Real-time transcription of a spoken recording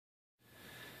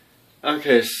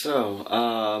Okay,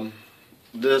 so,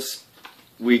 this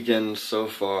weekend so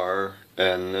far,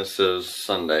 and this is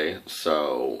Sunday,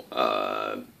 so,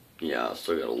 yeah,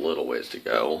 still got a little ways to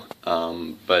go.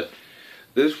 But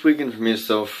this weekend for me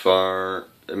so far,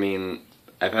 I mean,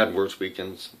 I've had worse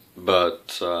weekends, but,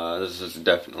 this is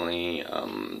definitely,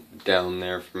 down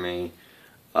there for me.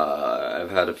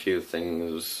 I've had a few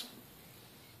things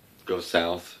go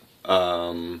south,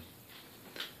 and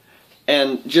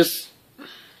just,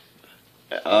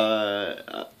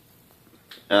 I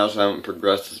also haven't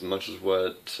progressed as much as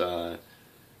what I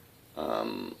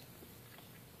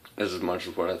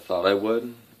thought I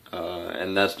would,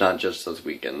 and that's not just this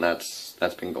weekend. That's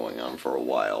been going on for a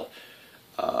while.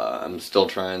 I'm still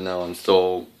trying though. I'm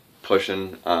still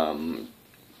pushing,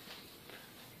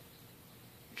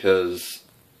 because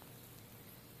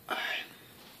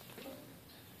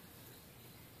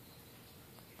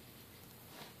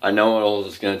I know what all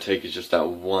it's going to take is just that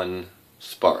one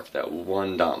spark, that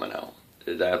one domino,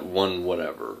 that one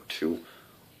whatever to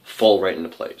fall right into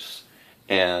place.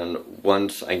 And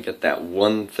once I get that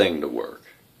one thing to work,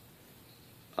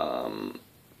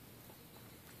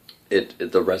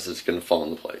 the rest is going to fall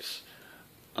into place.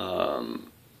 And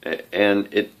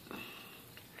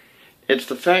it's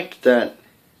the fact that,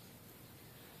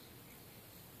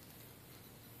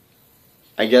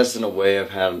 I guess in a way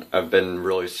I've been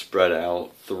really spread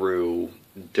out through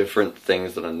different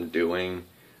things that I'm doing.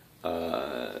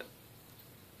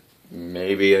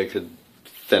 Maybe I could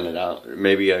thin it out.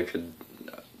 Maybe I could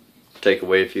take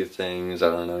away a few things. I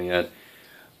don't know yet.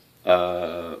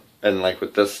 And like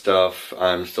with this stuff,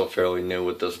 I'm still fairly new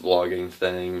with this vlogging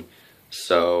thing,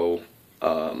 so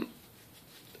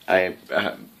I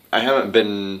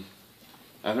haven't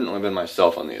really been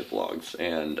myself on these vlogs,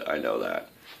 and I know that.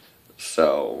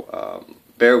 So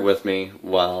bear with me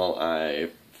while I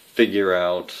figure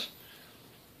out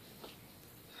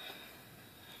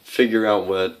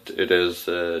what it is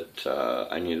that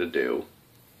I need to do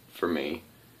for me,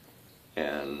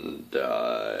 and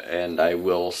I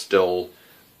will still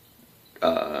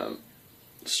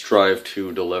strive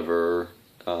to deliver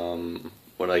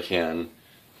what I can,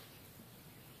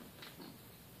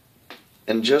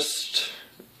 and just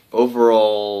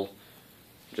overall,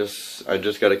 I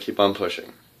just got to keep on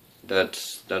pushing.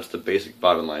 That's the basic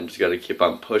bottom line. Just got to keep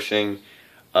on pushing,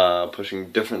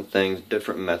 pushing different things,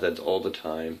 different methods all the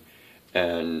time,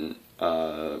 and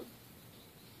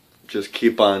just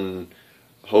keep on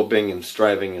hoping and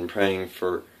striving and praying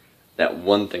for that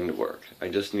one thing to work. I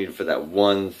just need for that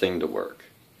one thing to work.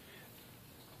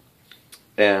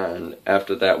 And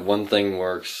after that one thing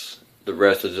works, the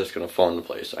rest is just going to fall into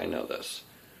place. I know this.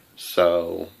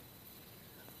 So,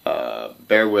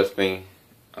 bear with me.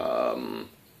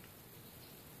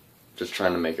 Just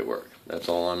trying to make it work. That's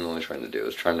all I'm really trying to do,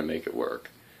 is trying to make it work.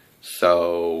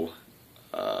 So,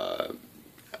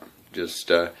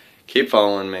 just keep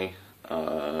following me.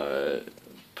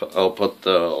 I'll put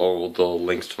all the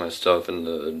links to my stuff in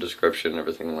the description and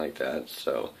everything like that.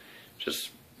 So,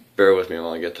 just bear with me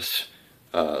while I get this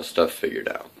stuff figured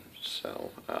out.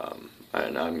 So,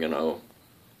 and I'm gonna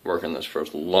work on this for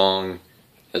as long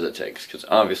as it takes, because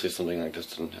obviously something like this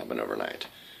doesn't happen overnight.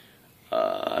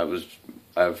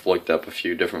 I've looked up a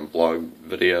few different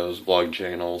vlog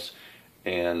channels,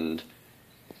 and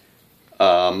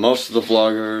most of the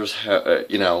vloggers,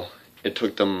 it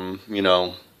took them,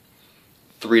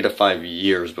 3 to 5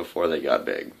 years before they got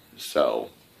big. So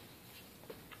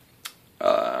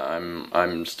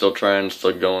I'm still trying,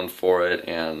 still going for it,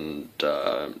 and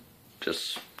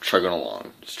just chugging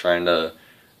along, just trying to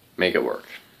make it work.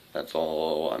 That's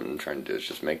all I'm trying to do, is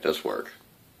just make this work,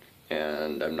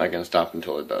 and I'm not going to stop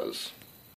until it does.